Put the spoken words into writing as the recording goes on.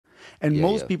And Yeah,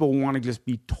 most yeah. people want to just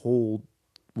be told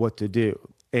what to do.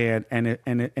 And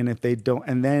if they don't,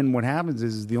 and then what happens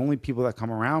is the only people that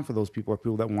come around for those people are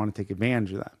people that want to take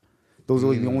advantage of them. Those are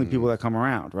like the only people that come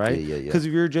around, right? Yeah, yeah, yeah. Because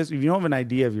if you don't have an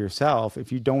idea of yourself,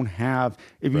 if you don't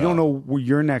Bro. know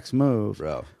your next move,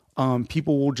 Bro.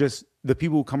 people will just, the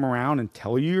people who come around and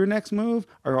tell you your next move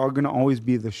are going to always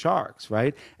be the sharks,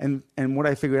 right? And what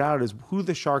I figured out is who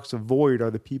the sharks avoid are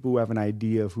the people who have an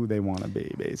idea of who they want to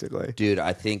be, basically. Dude,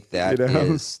 I think You that know?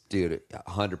 is, dude,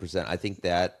 100%. I think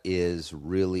that is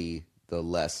really the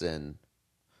lesson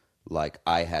like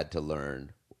I had to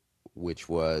learn, which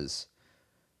was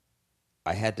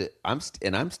I had to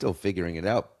and I'm still figuring it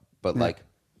out, but Yeah. like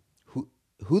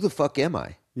who the fuck am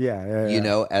I? Yeah, yeah, You yeah.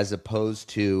 know, as opposed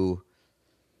to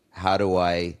how do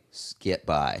I get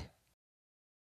by?